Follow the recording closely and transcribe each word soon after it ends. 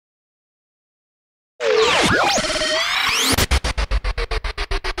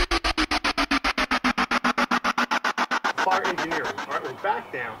we're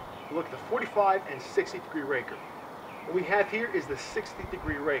back down to look at the 45 and 60 degree raker. What we have here is the 60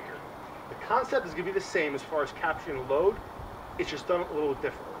 degree raker. The concept is going to be the same as far as capturing the load, it's just done a little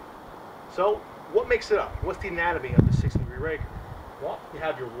differently. So what makes it up? What's the anatomy of the 60 degree raker? Well, you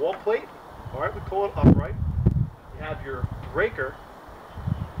have your wall plate, alright, we call it upright. You have your raker,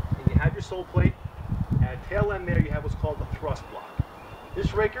 and you have your sole plate, and at the tail end there you have what's called the thrust block.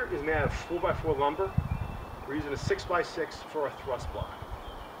 This raker is made out of 4x4 lumber. We're using a 6x6 for our thrust block.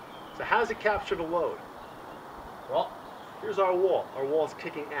 So how does it capture the load? Well, here's our wall. Our wall is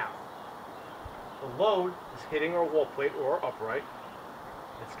kicking out. The load is hitting our wall plate or our upright.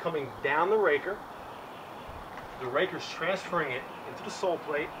 It's coming down the raker. The raker is transferring it into the sole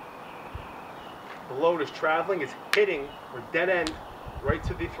plate. The load is traveling, it's hitting or dead end right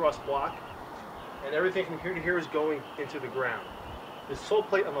to the thrust block. And everything from here to here is going into the ground. The sole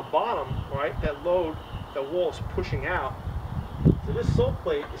plate on the bottom, right, that load, that wall is pushing out. So this sole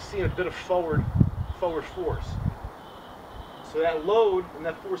plate is seeing a bit of forward force. So that load and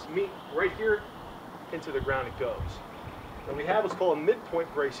that force meet right here into the ground it goes. And we have what's called a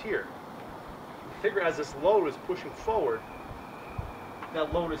midpoint brace here. You figure as this load is pushing forward,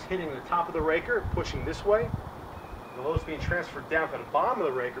 that load is hitting the top of the raker, pushing this way. The load is being transferred down to the bottom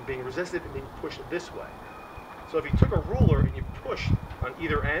of the raker, being resisted and being pushed this way. So if you took a ruler and you pushed on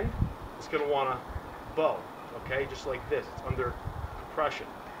either end, it's going to want to bow, okay? Just like this, it's under compression.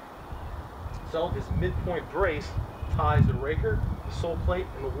 So this midpoint brace ties the raker, the sole plate,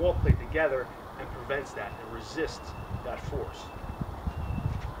 and the wall plate together and prevents that and resists that force.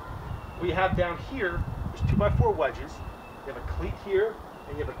 What you have down here is 2x4 wedges. You have a cleat here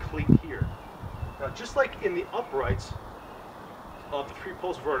and you have a cleat here. Now just like in the uprights of the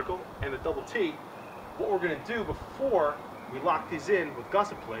 3-post vertical and the double T, what we're going to do before we lock these in with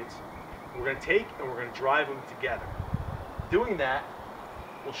gusset plates, we're going to take and we're going to drive them together. Doing that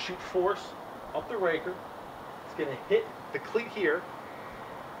will shoot force up the raker. It's going to hit the cleat here.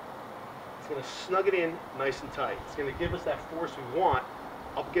 It's going to snug it in nice and tight. It's going to give us that force we want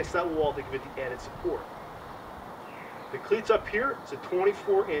up against that wall to give it the added support. The cleat's up here. It's a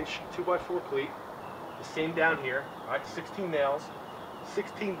 24-inch 2x4 cleat. The same down here. All right, 16 nails,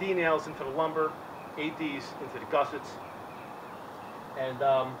 16 D nails into the lumber, 8 Ds into the gussets. And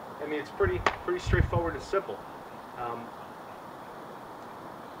I mean, it's pretty straightforward and simple.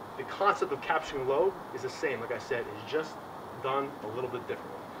 The concept of capturing load is the same. Like I said, it's just done a little bit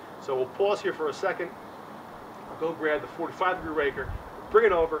differently. So we'll pause here for a second. I'll go grab the 45 degree raker, bring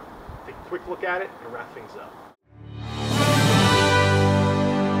it over, take a quick look at it, and wrap things up.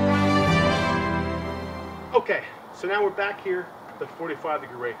 Okay, so now we're back here at the 45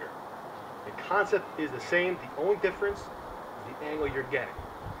 degree raker. The concept is the same. The only difference is the angle you're getting.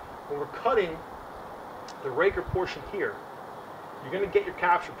 When we're cutting the raker portion here, you're going to get your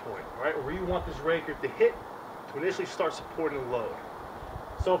capture point, right, where you want this raker to hit to initially start supporting the load.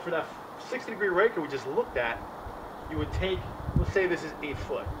 So for that 60 degree raker we just looked at, you would take, let's say this is 8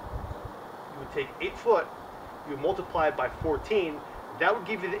 foot. You would take 8 foot, you would multiply it by 14, that would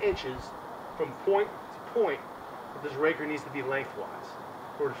give you the inches from point to point that this raker needs to be lengthwise.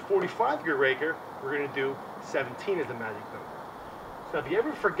 For the 45 degree raker, we're going to do 17 as the magic number. So if you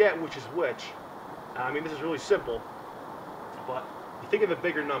ever forget which is which, I mean this is really simple, but you think of a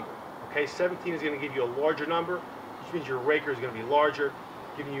bigger number. Okay, 17 is going to give you a larger number, which means your raker is going to be larger,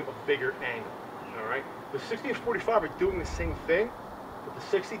 giving you a bigger angle. All right, the 60 and 45 are doing the same thing, but the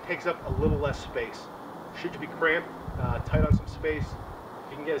 60 takes up a little less space. Should you be cramped, tight on some space,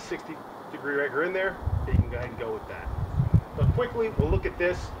 if you can get a 60 degree raker in there, then you can go ahead and go with that. So quickly, we'll look at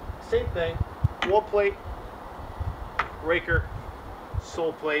this. Same thing, wall plate, raker,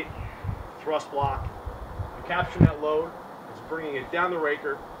 sole plate, thrust block. We're capturing that load. It's bringing it down the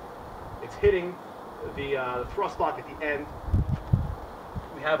raker. It's hitting the thrust block at the end.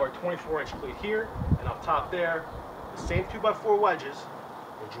 We have our 24-inch cleat here, and up top there, the same 2x4 wedges.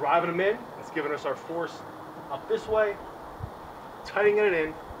 We're driving them in. It's giving us our force up this way, tightening it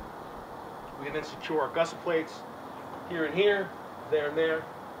in. We can then secure our gusset plates here and here, there and there,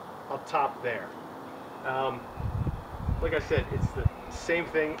 up top there. Like I said, it's the same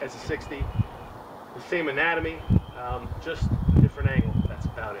thing as a 60, the same anatomy, just a different angle. That's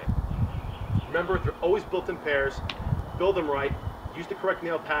about it. Remember, they're always built in pairs. Build them right. Use the correct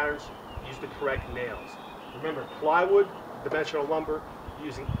nail patterns. Use the correct nails. Remember, plywood, dimensional lumber,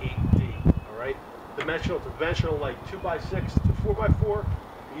 using 8D. All right. Dimensional to dimensional, like 2x6 to 4x4,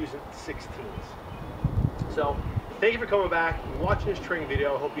 you're using 16s. So, thank you for coming back and watching this training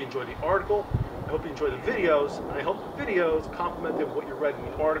video. I hope you enjoyed the article. I hope you enjoyed the videos, and I hope the videos complemented what you read in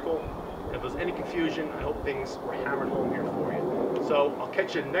the article. If there's any confusion, I hope things were hammered home here for you. So I'll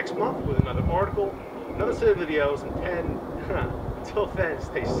catch you next month with another article, another set of videos, and until then,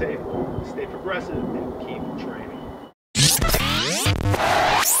 stay safe, stay progressive, and keep training.